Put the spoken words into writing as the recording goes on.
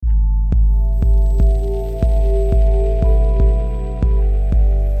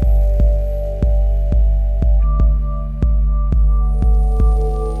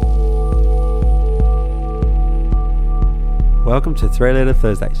welcome to 3 Letter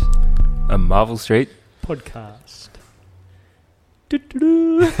Thursdays, a Marvel Street podcast.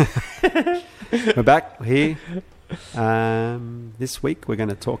 We're back. We're here. This week we're going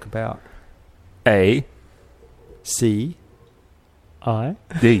to talk about A C I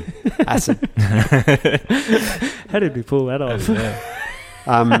D acid. How did we pull that off?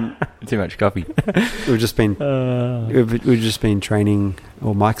 Too much coffee. We've just been training,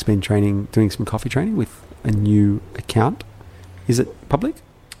 or Mike's been training, doing some coffee training with a new account. Is it public?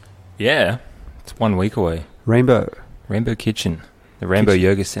 Yeah, it's 1 week away. Rainbow Kitchen, the Rainbow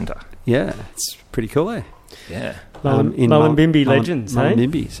Yoga Centre. Yeah, it's pretty cool, eh? Yeah. Mullumbimby legends, eh?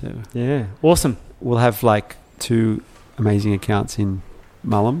 Mullumbimby, so yeah, awesome. We'll have like 2 amazing accounts in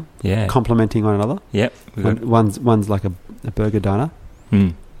Mullum, complementing one another. Yep. One's like a burger diner.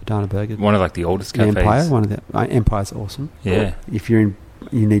 A diner burger. One of like the oldest cafes. Empire. One of the Empire's awesome. Yeah. If you're in,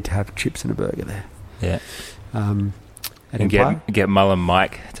 you need to have chips and a burger there. Yeah. At and get Mullum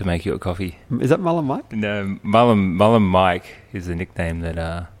Mike to make you a coffee. Is that Mullum Mike? No, Mullum Mike is the nickname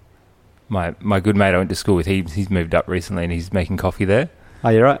that my good mate I went to school with. He's moved up recently and he's making coffee there. Oh,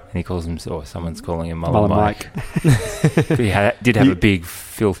 you're right. And he calls him, or someone's calling him Mullum Mike. Mike. He did have a big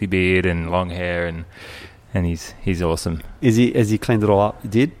filthy beard and long hair and he's awesome. Has he cleaned it all up?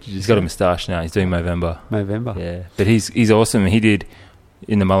 He's got a moustache now. He's doing Movember. Yeah. But he's awesome. He did,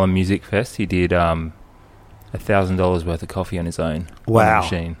 in the Mullum Music Fest, he did $1,000 worth of coffee on his own. Wow. On the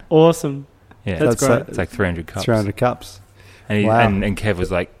machine. Awesome. Yeah. That's great. It's like 300 cups. 300 cups. And, wow. and Kev was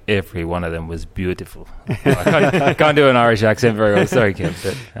like, every one of them was beautiful. I can't do an Irish accent very well. Sorry, Kev.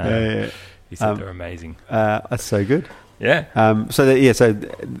 But he said they're amazing. That's so good. Yeah. So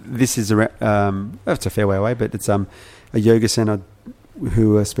this is it's a fair way away, but it's a yoga center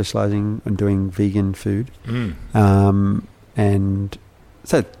who are specializing in doing vegan food. And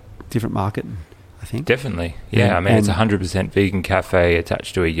it's a different market, I think. Definitely. Yeah. I mean, it's 100% vegan cafe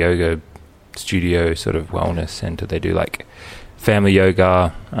attached to a yoga studio sort of wellness center. They do like family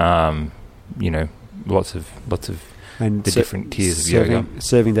yoga, lots of and the different tiers of yoga.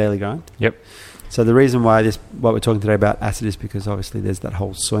 Serving daily grind. Yep. So the reason why what we're talking today about acid is because obviously there's that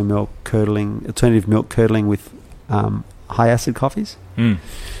whole soy milk curdling, alternative milk curdling with high acid coffees.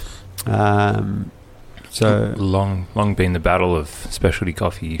 So long been the battle of specialty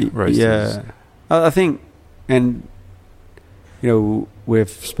coffee roasters. Yeah, I think, and we've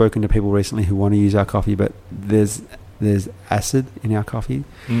spoken to people recently who want to use our coffee, but there's acid in our coffee.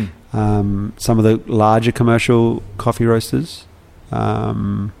 Some of the larger commercial coffee roasters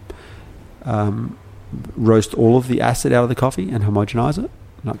roast all of the acid out of the coffee and homogenize it,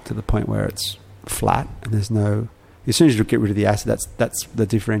 not to the point where it's flat and there's no. As soon as you get rid of the acid, that's the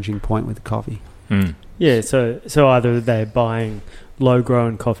differentiating point with the coffee. Yeah, so either they're buying low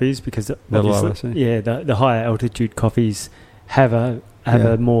grown coffees because the higher altitude coffees have a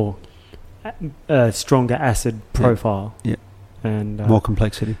more stronger acid profile. Yeah. And more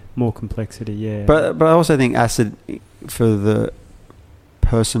complexity. Yeah. But I also think acid, for the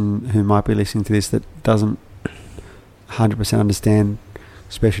person who might be listening to this that doesn't 100% understand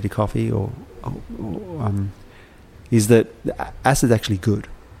specialty coffee or is that acid's actually good.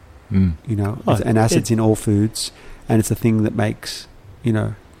 And acid's in all foods, and it's a thing that makes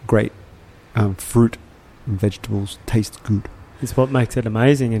great fruit and vegetables taste good. It's what makes it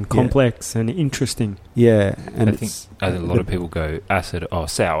amazing and complex and interesting. Yeah, and I think a lot of people go acid or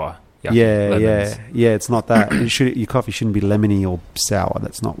sour. Yeah. It's not that. Your coffee shouldn't be lemony or sour.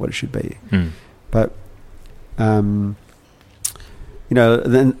 That's not what it should be. But the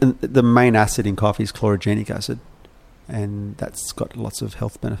main acid in coffee is chlorogenic acid, and that's got lots of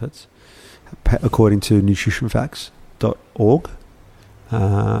health benefits, according to nutritionfacts.org.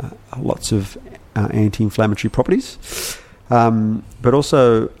 Lots of anti-inflammatory properties. But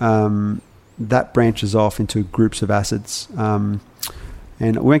also that branches off into groups of acids.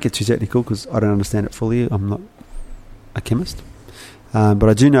 And we won't get too technical because I don't understand it fully. I'm not a chemist. But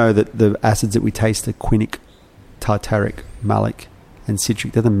I do know that the acids that we taste are quinic, tartaric, malic, and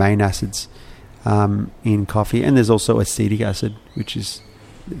citric. They're the main acids in coffee. And there's also acetic acid, which is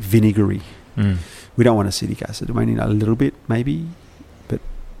vinegary. We don't want acetic acid. We need a little bit, maybe.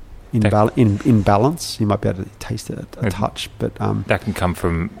 In balance, you might be able to taste it a touch, but that can come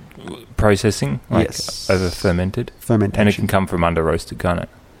from processing, over fermentation, and it can come from under roasted, can't it?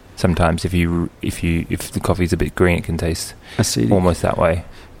 Sometimes if the coffee's a bit green, it can taste acidic, almost that way.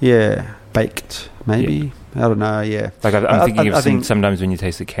 Yeah, baked maybe. Yeah. I don't know. Yeah, like I'm thinking of sometimes when you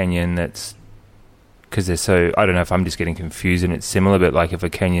taste a Kenyan, that's because they're so. I don't know if I'm just getting confused and it's similar, but like if a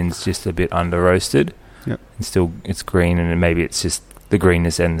Kenyan's just a bit under roasted, and still it's green, and maybe it's just the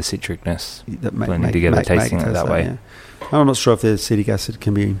greenness and the citricness blending together, tasting it that way. Yeah. I'm not sure if the acetic acid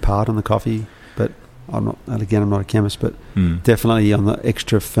can be imparted on the coffee, but I'm not a chemist, but definitely on the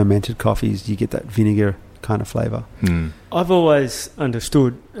extra fermented coffees, you get that vinegar kind of flavour. I've always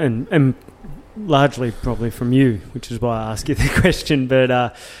understood, and largely probably from you, which is why I ask you the question, but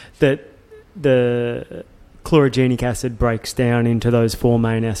that the chlorogenic acid breaks down into those four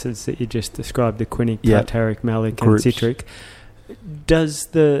main acids that you just described, the quinic, tartaric, malic, groups. And citric. Is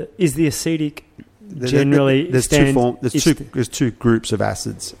the acetic generally there's two groups of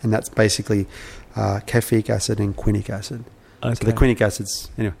acids, and that's basically caffeic acid and quinic acid. Okay. So the quinic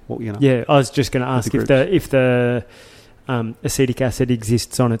acids, anyway. Yeah, I was just going to ask if the acetic acid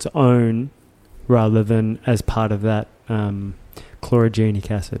exists on its own rather than as part of that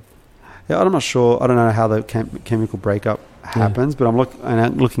chlorogenic acid. Yeah, I'm not sure. I don't know how the chemical breakup happens, but I'm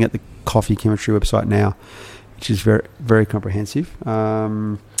looking at the coffee chemistry website now, which is very, very comprehensive.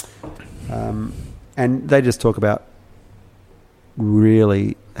 And they just talk about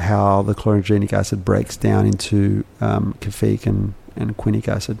really how the chlorogenic acid breaks down into caffeic and quinic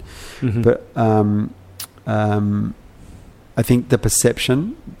acid. Mm-hmm. But I think the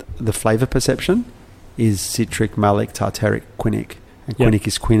flavour perception is citric, malic, tartaric, quinic. And quinic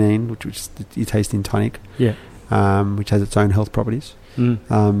is quinine, which you taste in tonic, which has its own health properties.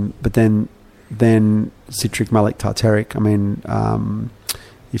 But then citric, malic, tartaric,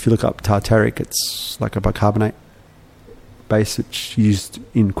 if you look up tartaric, it's like a bicarbonate base that's used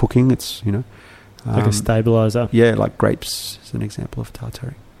in cooking. It's, like a stabilizer. Yeah, like grapes is an example of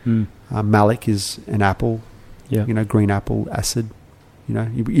tartaric. Malic is an apple, green apple acid.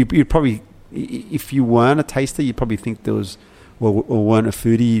 You'd probably, if you weren't a taster, you'd probably think there was, or weren't a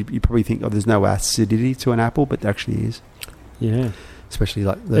foodie, you probably think, there's no acidity to an apple, but there actually is. Yeah. Especially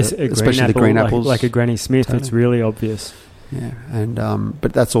like the green apples. Like a Granny Smith, totally. It's really obvious. Yeah, and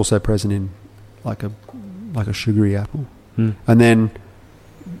but that's also present in like a sugary apple. And then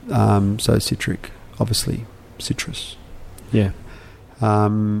so citric, obviously citrus. Yeah.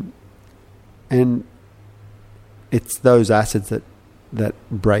 And it's those acids that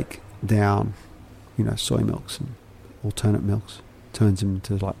break down, soy milks and alternate milks, turns them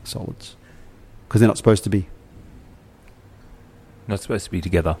into like solids, because they're not supposed to be. Not supposed to be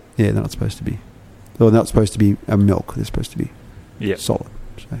together. Yeah, they're not supposed to be. They're not supposed to be a milk. They're supposed to be solid.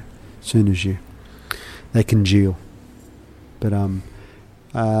 So as soon as they congeal. But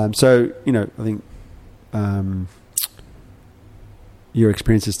so I think your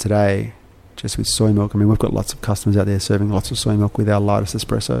experiences today, just with soy milk. We've got lots of customers out there serving lots of soy milk with our lightest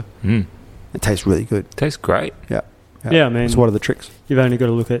espresso. It tastes really good. It tastes great. Yeah. Yeah, so what are the tricks? You've only got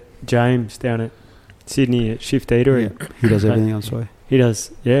to look at James down at Sydney at Shift Eatery. Yeah. He does everything on soy. He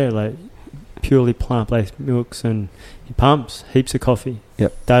does, like purely plant-based milks, and he pumps heaps of coffee.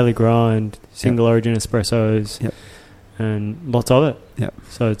 Yep. Daily grind, single origin espressos. Yep. And lots of it. Yep.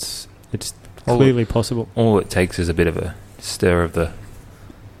 So it's clearly possible. All it takes is a bit of a stir of the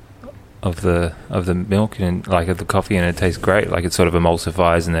milk and like of the coffee, and it tastes great. Like it sort of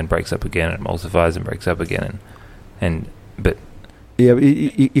emulsifies and then breaks up again, and emulsifies and breaks up again, but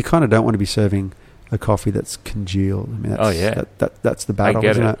you kind of don't want to be serving a coffee that's congealed. That's the battle,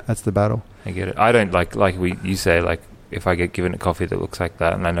 isn't it? That's the battle. I get it. I don't like you say, like if I get given a coffee that looks like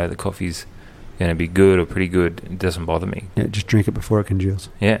that and I know the coffee's going to be good or pretty good, it doesn't bother me. Yeah, just drink it before it congeals.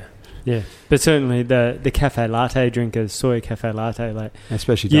 Yeah. Yeah, but certainly the cafe latte drinkers, soy cafe latte, like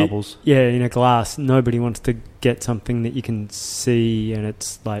especially doubles. Yeah, in a glass. Nobody wants to get something that you can see and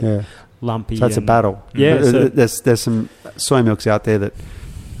it's like lumpy. So that's a battle. Yeah, there's some soy milks out there that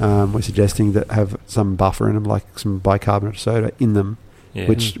we're suggesting that have some buffer in them, like some bicarbonate soda in them,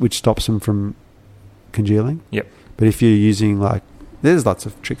 which stops them from congealing. Yep. But if you're using there's lots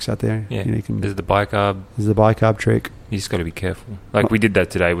of tricks out there. Yeah. There's the bicarb. There's the bicarb trick. You just got to be careful. Like we did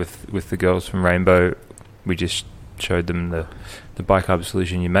that today with the girls from Rainbow. We just showed them the bicarb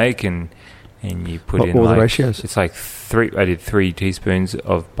solution you make, and you put in all the ratios. It's like I did 3 teaspoons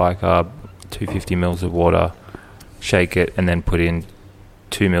of bicarb, 250 mils of water, shake it, and then put in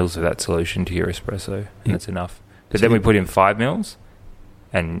 2 mils of that solution to your espresso, and that's enough. But then we put in 5 mils,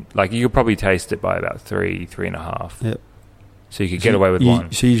 and you could probably taste it by about 3.5. Yep. So you could get away with one.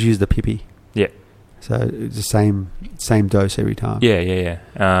 So you use the pippy. Yeah. So it's the same dose every time. Yeah.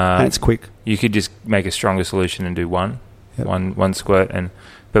 And it's quick. You could just make a stronger solution and do one squirt,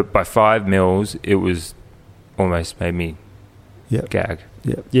 but by 5 mils, it was almost made me gag.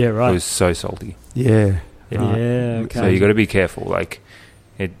 Yep. Yeah, right. It was so salty. Yeah. Yeah. Okay. So you got to be careful. Like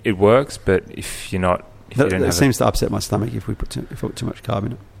it works, but if you're not, it seems to upset my stomach if we put too much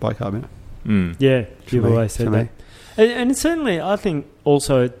bicarb in it. Yeah, you've always said that. And certainly, I think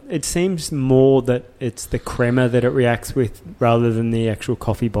also it seems more that it's the crema that it reacts with rather than the actual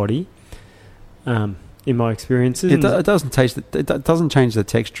coffee body. In my experiences, it doesn't taste. It doesn't change the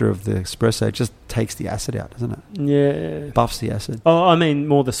texture of the espresso. It just takes the acid out, doesn't it? Yeah, buffs the acid. Oh, I mean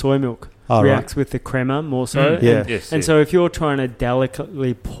more the soy milk reacts with the crema more so. And so if you're trying to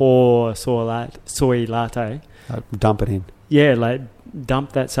delicately pour soy latte, dump it in. Yeah, like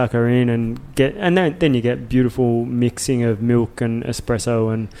dump that sucker in and then you get beautiful mixing of milk and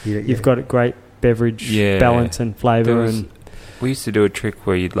espresso, and you've got a great beverage balance and flavour. And we used to do a trick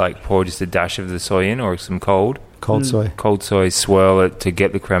where you'd like pour just a dash of the soy in, or some cold soy, swirl it to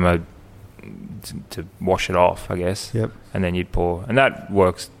get the crema to wash it off, I guess. Yep. And then you'd pour, and that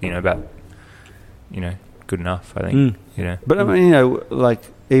works, about, good enough, I think. But I mean, like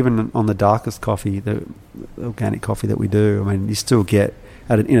even on the darkest coffee, the organic coffee that we do, I mean, you still get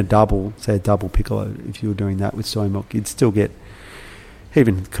in a double piccolo. If you were doing that with soy milk, you'd still get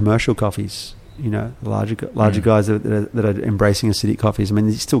even commercial coffees. The larger guys that are embracing acidic coffees. I mean,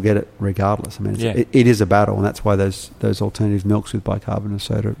 you still get it regardless. I mean, it is a battle, and that's why those alternative milks with bicarbonate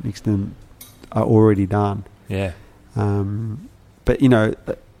soda mixed in are already done. Yeah. But I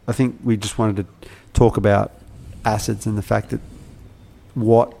think we just wanted to talk about acids and the fact that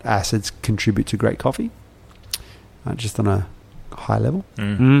what acids contribute to great coffee, just on a high level.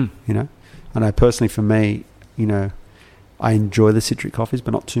 I know personally for me, I enjoy the citric coffees, but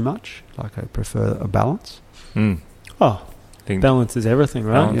not too much. Like, I prefer a balance. Oh, I think balance is everything,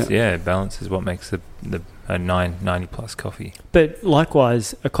 right? Balance is what makes a 90 plus coffee. But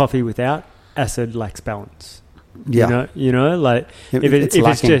likewise, a coffee without acid lacks balance. Yeah, like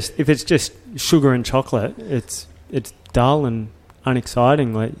if it's just sugar and chocolate, it's dull and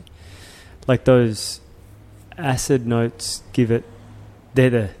unexciting. Like those acid notes give it.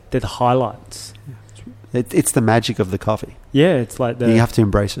 They're the highlights. It's the magic of the coffee. Yeah, it's like you have to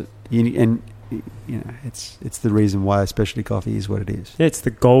embrace it. It's the reason why specialty coffee is what it is. Yeah, it's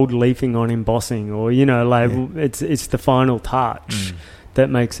the gold leafing on embossing, or it's the final touch that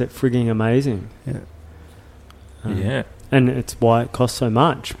makes it frigging amazing. Yeah, and it's why it costs so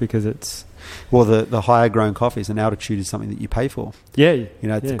much, because it's the higher grown coffees, and altitude is something that you pay for. Yeah,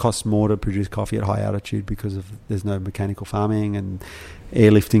 it costs more to produce coffee at high altitude because there's no mechanical farming and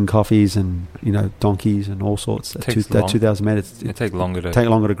airlifting coffees and donkeys and all sorts. At 2,000 meters, it takes longer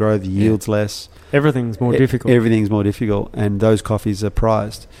to grow. The yield's less. Everything's more difficult. Everything's more difficult, and those coffees are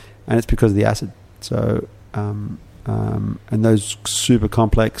prized, and it's because of the acid. So, and those super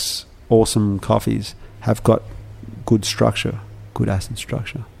complex, awesome coffees have got good structure, good acid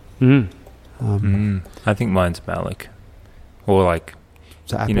structure. I think mine's Malik, or like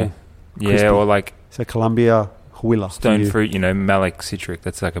so apple, crispy. Or like Columbia Huila. Stone fruit, Malik citric.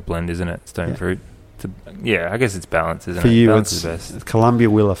 That's like a blend, isn't it? Stone fruit. I guess it's balance, isn't it? For you, balance it's is best. Columbia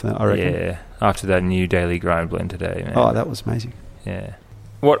Huila, I reckon. Yeah, after that new daily grind blend today. Man. Oh, that was amazing. Yeah.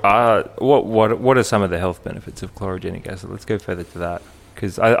 What are some of the health benefits of chlorogenic acid? Let's go further to that,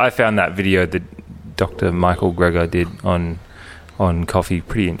 because I found that video that Dr. Michael Greger did on coffee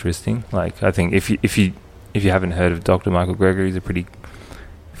pretty interesting. Like, I think if you haven't heard of Dr. Michael Greger, he's a pretty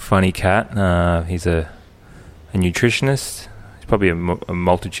funny cat. He's a nutritionist. He's probably a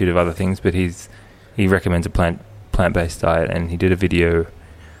multitude of other things, but he recommends a plant-based diet, and he did a video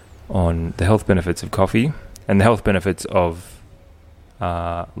on the health benefits of coffee and the health benefits of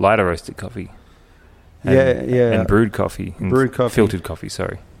lighter roasted coffee. And brewed coffee. Filtered coffee,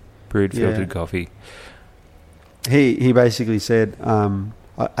 sorry. Filtered coffee. He basically said,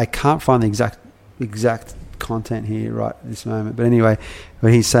 I can't find the exact content here right at this moment, but anyway,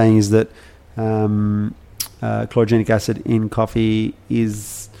 what he's saying is that chlorogenic acid in coffee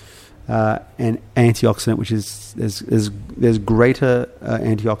is an antioxidant, which is there's greater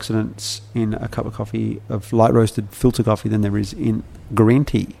antioxidants in a cup of coffee, of light roasted filter coffee, than there is in green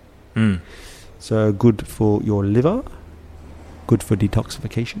tea. So good for your liver, good for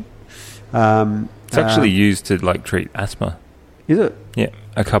detoxification. It's actually used to treat asthma. Is it? Yeah,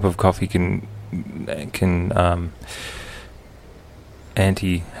 a cup of coffee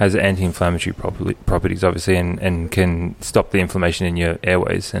has anti-inflammatory properties, obviously, and can stop the inflammation in your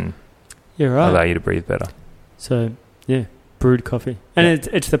airways and allow you to breathe better. So brewed coffee, and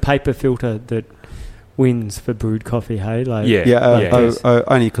it's the paper filter that wins for brewed coffee. Hey,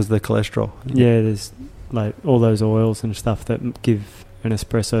 only because of the cholesterol. Yeah, there's all those oils and stuff that give an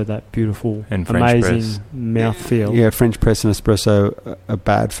espresso that beautiful, and amazing mouthfeel. Yeah, French press and espresso are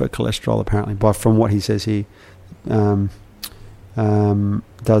bad for cholesterol, apparently. But from what he says, he does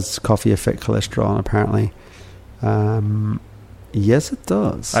coffee affect cholesterol? And apparently, Yes, it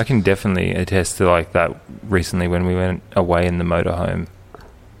does. I can definitely attest to like that. Recently, when we went away in the motorhome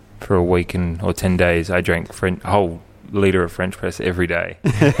for a week or 10 days, I drank a whole litre of French press every day.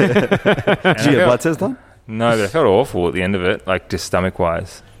 Did you get a blood test done? No, but I felt awful at the end of it, like just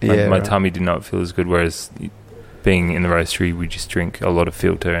stomach-wise. My tummy did not feel as good, whereas being in the roastery, we just drink a lot of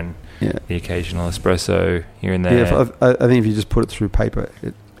filter and the occasional espresso here and there. Yeah, I think if you just put it through paper,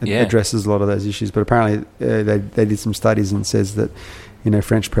 it addresses a lot of those issues. But apparently they did some studies and says that,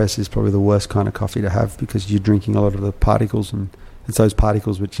 French press is probably the worst kind of coffee to have because you're drinking a lot of the particles, and it's those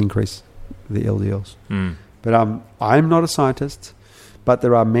particles which increase the LDLs. Mm. But I'm not a scientist, but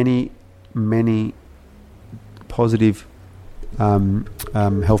there are many, many positive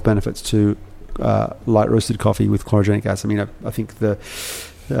health benefits to light roasted coffee with chlorogenic acid. I mean, I think the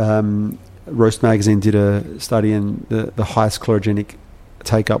Roast Magazine did a study, and the highest chlorogenic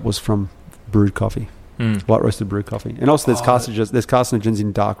take-up was from brewed coffee, light roasted brewed coffee. And also there's carcinogens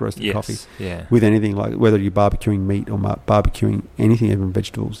in dark roasted coffee. Yeah. With anything, like whether you're barbecuing meat or barbecuing anything, even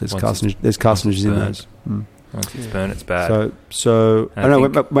vegetables, there's carcinogens in those. Once it's burnt, it's bad. So I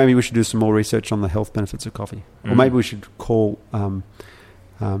don't know, maybe we should do some more research on the health benefits of coffee. Or maybe we should call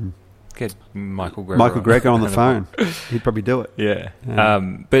get Michael Greger on the phone. He'd probably do it. Yeah.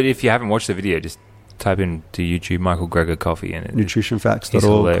 But if you haven't watched the video, just type into YouTube Michael Greger coffee and nutritionfacts.org. It's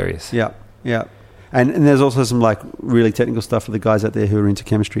hilarious. Yeah. And there's also some like really technical stuff for the guys out there who are into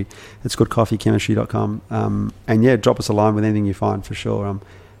chemistry. It's called coffeechemistry.com. And drop us a line with anything you find for sure.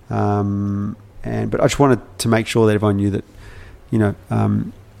 But I just wanted to make sure that everyone knew that,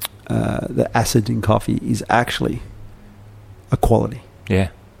 the acid in coffee is actually a quality. Yeah.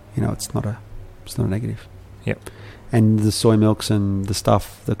 It's not a negative. Yep. And the soy milks and the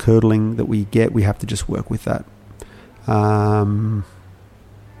stuff, the curdling that we get, we have to just work with that.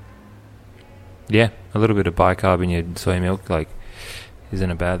 Yeah, a little bit of bicarb in your soy milk isn't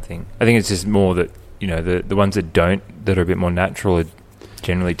a bad thing. I think it's just more that the ones that are a bit more natural are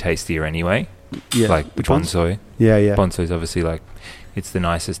generally tastier anyway. Yeah, like the bonsai. Yeah. Bonsai is obviously it's the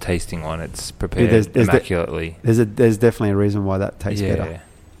nicest tasting one. It's prepared immaculately. There's definitely a reason why that tastes better.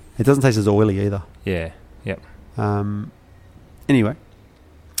 It doesn't taste as oily either. Yeah. Yep. Anyway,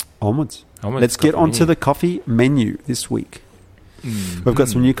 onwards. Let's get onto the coffee menu this week. We've got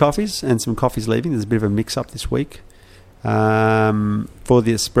some new coffees and some coffees leaving. There's a bit of a mix-up this week. For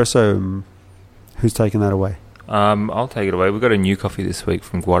the espresso, who's taking that away? I'll take it away. We've got a new coffee this week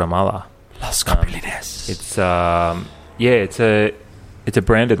from Guatemala. Los Capulines. It's a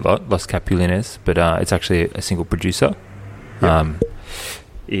branded lot, Los Capulines, but it's actually a single producer. Yep.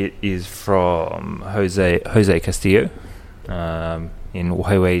 It is from Jose Castillo in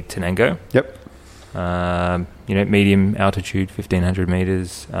Huehue, Tenango. Yep. Medium altitude, 1,500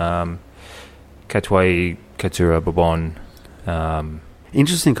 meters. Catuai, Catura, Bourbon.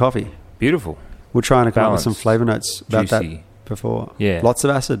 Interesting coffee. Beautiful. We're trying to come up with some flavor notes about juicy. That before. Yeah. Lots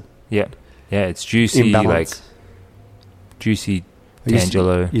of acid. Yeah. Yeah, it's juicy, juicy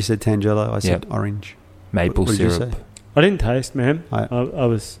Tangelo. You said Tangelo. I said orange. Maple syrup. I didn't taste, man. I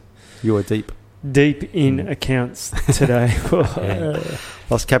was... You were deep in accounts today.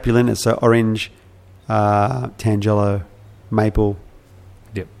 Los Capulines, so orange, Tangelo, maple.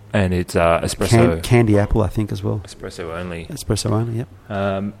 Yep. And it's espresso. Candy apple, I think, as well. Espresso only, yep.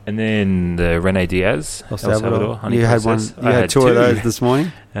 And then the Rene Diaz, El Salvador honey you process. You had two of those this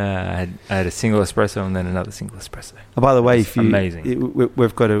morning? I had a single espresso and then another single espresso. Oh, by the way, amazing.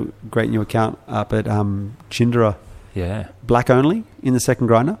 We've got a great new account up at Chindra. Yeah. Black only in the second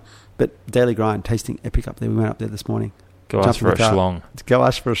grinder, but daily grind, tasting epic up there. We went up there this morning. Go ask for a schlong. Go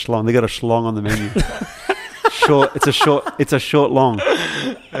ask for a schlong. They got a schlong on the menu. It's a short long.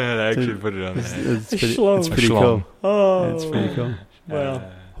 Yeah, they actually put it on there. It's pretty cool. Oh, it's pretty cool. Wow.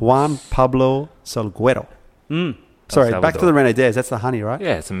 Juan Pablo Salguero. Sorry, back to the Rene Diaz. That's the honey, right?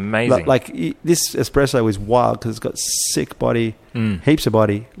 Yeah, it's amazing. This espresso is wild because it's got sick body, heaps of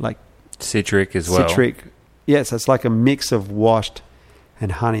body, like citric as well. Yes, it's like a mix of washed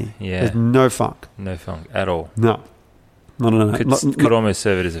and honey. Yeah. There's no funk. No funk at all. No. Could almost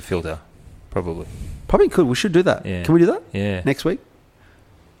serve it as a filter, probably. Probably could. We should do that. Yeah. Can we do that? Yeah. Next week?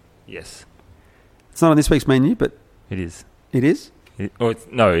 Yes. It's not on this week's menu, but... It is. It is?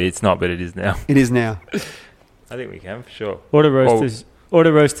 No, it's not, but it is now. It is now. I think we can, for sure. Order roaster's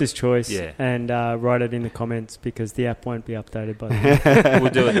choice, and write it in the comments because the app won't be updated by then.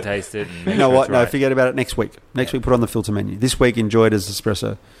 We'll do it and taste it. And you know what? No, forget about it next week. Next week, put on the filter menu. This week, enjoy it as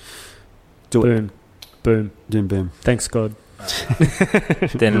espresso. Boom. Boom. Thanks, God.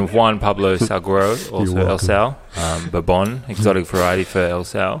 Then Juan Pablo Salguero, also El Sal. Bourbon, exotic variety for El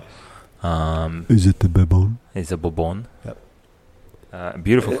Sal. Is it the Bourbon? It's a Bourbon. Yep.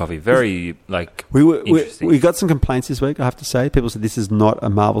 Beautiful coffee. Very, we got some complaints this week, I have to say. People said this is not a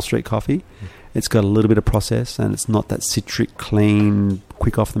Marvell Street coffee. It's got a little bit of process, and it's not that citric, clean,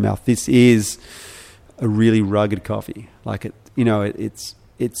 quick off the mouth. This is a really rugged coffee. Like it's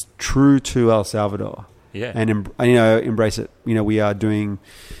true to El Salvador. Yeah. And embrace it. We are doing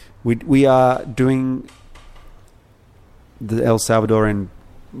the El Salvadorian,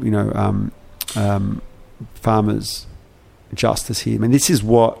 farmers justice here. I mean, this is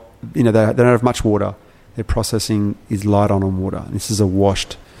what they don't have much water. Their processing is light on water. This is a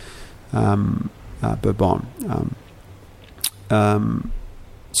washed bourbon.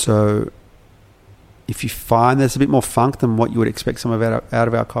 So if you find there's a bit more funk than what you would expect out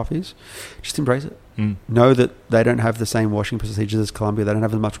of our coffees, just embrace it. Know that they don't have the same washing procedures as Colombia. They don't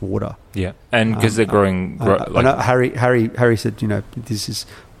have as much water. Yeah, and because they're growing. I know Harry said, this is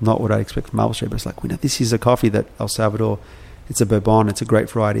not what I expect from Marvell Street, but it's like, this is a coffee that El Salvador. It's a bourbon. It's a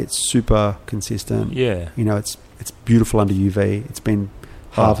great variety. It's super consistent. Yeah, it's beautiful under UV. It's been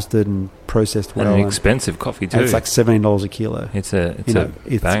harvested and processed well. And an expensive coffee too. And it's like $17 a kilo. It's a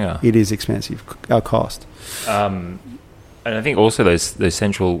banger. It is expensive. Our cost. And I think also those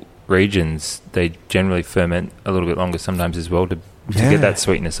central regions, they generally ferment a little bit longer sometimes as well to get that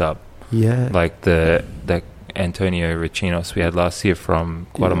sweetness up. Yeah. Like the Antonio Richinos we had last year from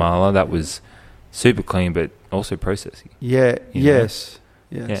Guatemala, that was super clean but also processing. Yeah. Yes.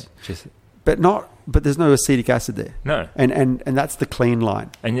 Yeah. But there's no acetic acid there. No. And that's the clean line.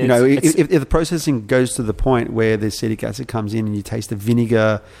 And if the processing goes to the point where the acetic acid comes in and you taste the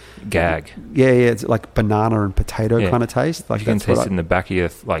vinegar gag. Yeah, it's like banana and potato kind of taste. Like you can taste it in the back of your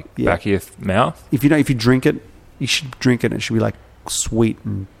mouth. If you drink it, you should drink it. It should be like sweet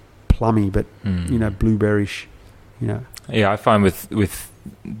and plummy, but blueberryish. Yeah, I find with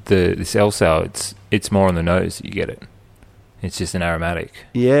this El Sal, it's more on the nose that you get it. It's just an aromatic.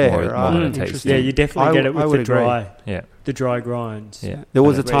 Yeah, more than a taste. Yeah, you definitely get it with the dry. Yeah, the dry grinds. Yeah, there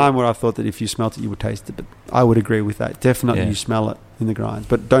was a time where I thought that if you smelt it, you would taste it, but I would agree with that. Definitely, you smell it in the grinds,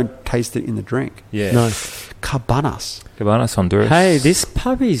 but don't taste it in the drink. Yeah, no. Cabanas Honduras. Hey, this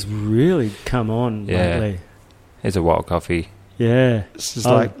puppy's really come on lately. It's a wild coffee. Yeah, this is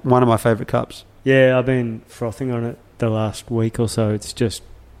like one of my favorite cups. Yeah, I've been frothing on it the last week or so. It's just,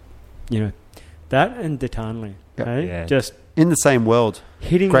 that and Detanli. Yep. Hey? Yeah. Just in the same world.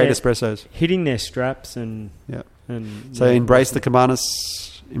 Great espressos. Hitting their straps and... Yeah. And so embrace the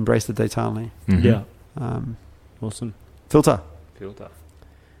Cabanas, embrace the Detanli. Mm-hmm. Yeah. Awesome. Filter.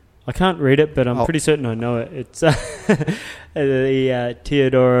 I can't read it, but I'm pretty certain I know it. It's the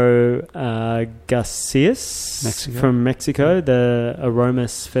Teodoro Garcias from Mexico, the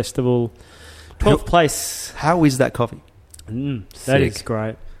Aromas Festival, 12th place. How is that coffee? That is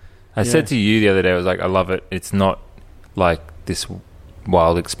great. I said to you the other day, I was like, I love it. It's not like this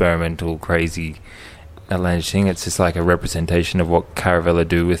wild, experimental, crazy, outlandish thing. It's just like a representation of what Caravella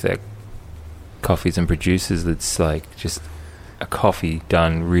do with their coffees and producers. That's like just a coffee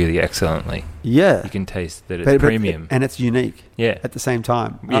done really excellently. Yeah. You can taste that it's premium. And it's unique. Yeah. At the same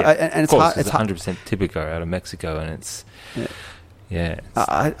time. Yeah. And it's hard. It's 100% Typico out of Mexico, and it's... Yeah.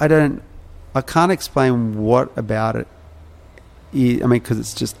 I can't explain what about it is, because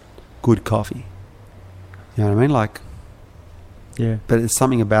it's just good coffee. You know what I mean? Like... Yeah. But there's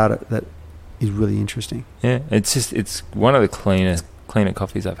something about it that is really interesting. Yeah. It's one of the cleaner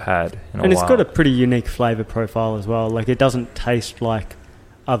coffees I've had in a while. And it's got a pretty unique flavour profile as well. Like, it doesn't taste like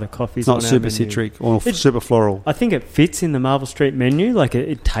other coffees. It's not super citric or super floral. I think it fits in the Marvell Street menu. Like,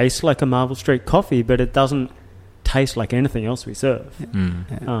 it tastes like a Marvell Street coffee, but it doesn't taste like anything else we serve. Yeah.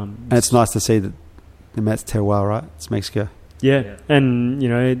 And it's nice to see that the Met's terroir, right? It's Mexico. Yeah. And,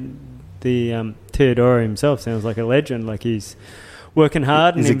 the Teodoro himself sounds like a legend. Like, he's working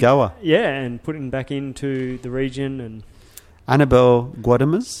hard. He's a goer. Yeah, and putting back into the region. And Anabel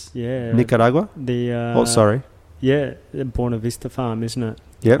Guadamas, Nicaragua. Yeah, the Buena Vista farm, isn't it?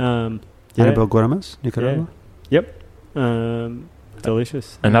 Yep. Anabel Guadamas, Nicaragua. Yeah. Yep.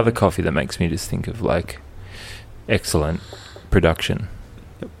 Delicious. Another coffee that makes me just think of like excellent production,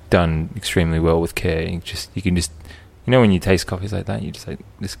 done extremely well with care. You can just when you taste coffees like that, you just like,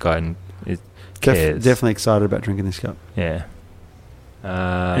 this guy cares. Definitely excited about drinking this cup. Yeah.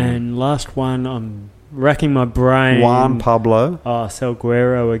 And last one, I'm racking my brain. Juan Pablo. Oh,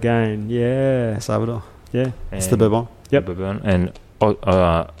 Salguero again. Yeah. Salvador. Yeah. It's the bourbon. Yep. The bourbon. And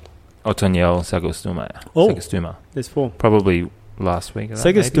Otoño Sagostuma. There's 4. Probably last week.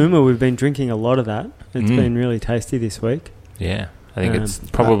 Sagostuma, we've been drinking a lot of that. It's been really tasty this week. Yeah. I think it's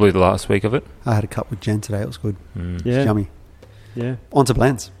probably the last week of it. I had a cup with Jen today. It was good. Yeah. It's yummy. Yeah. On to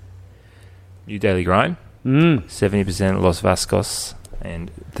blends. New Daily Grind. 70% Los Vascos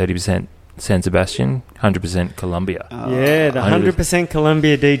and 30% San Sebastian, 100% Colombia. The 100%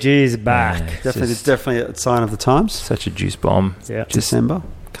 Colombia DG is back. It's definitely a sign of the times. Such a juice bomb. Yeah. December.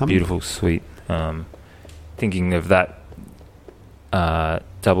 Coming. Beautiful, sweet. Thinking of that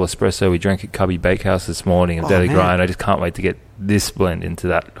double espresso we drank at Cubby Bakehouse this morning of Daily Grind. I just can't wait to get this blend into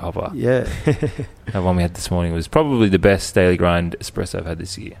that hopper. Yeah. That one we had this morning was probably the best Daily Grind espresso I've had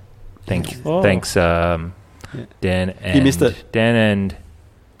this year. Thanks, Dan. And you missed it. Dan and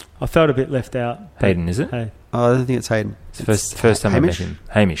I felt a bit left out. Hayden, is it? Hey. Oh, I don't think it's Hayden. It's first time Hamish? I met him.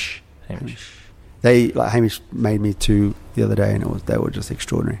 Hamish. Hamish made me 2 the other day, and they were just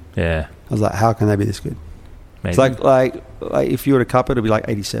extraordinary. Yeah. I was like, how can they be this good? Amazing. It's like if you were to cup it, it'd be like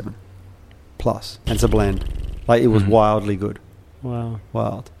 87 plus, and it's a blend. Like it was wildly good. Wow.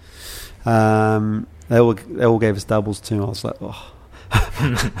 Wild. They all gave us doubles too. I was like, oh.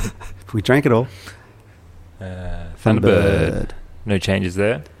 We drank it all. Thunderbird. No changes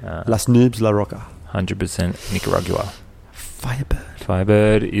there. Las Nubes La Roca. 100% Nicaragua.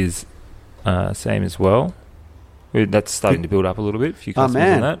 Firebird is same as well. That's starting to build up a little bit. A few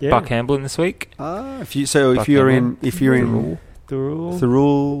customers on that. Yeah. Buck Hamblin this week. If you're in Thurul,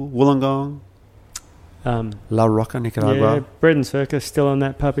 Wollongong, La Roca, Nicaragua. Yeah, Bread and Circus still on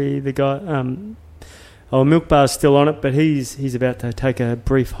that puppy. The guy, Milk Bar's still on it, but he's about to take a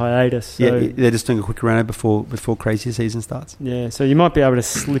brief hiatus. So they're just doing a quick run before crazy season starts. Yeah, so you might be able to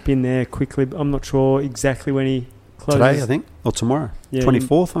slip in there quickly. I'm not sure exactly when he closes. Today, I think, or tomorrow. Yeah,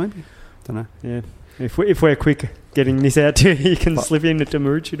 24th, maybe. Don't know. Yeah, if we're quick getting this out to you, you can slip in to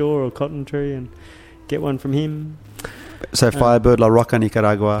Maroochydore or Cotton Tree and get one from him. So Firebird, La Roca,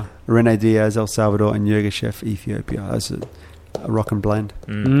 Nicaragua, Rene Diaz, El Salvador, and Yirgacheffe, Ethiopia. That's a rock and blend.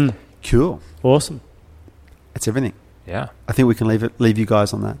 Cool. Awesome. That's everything. Yeah. I think we can leave you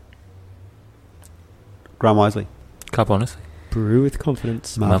guys on that. Graham Wisely. Cup honestly. Brew with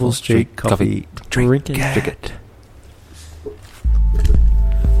confidence. Marvel Street Coffee. Drink it. Drink it.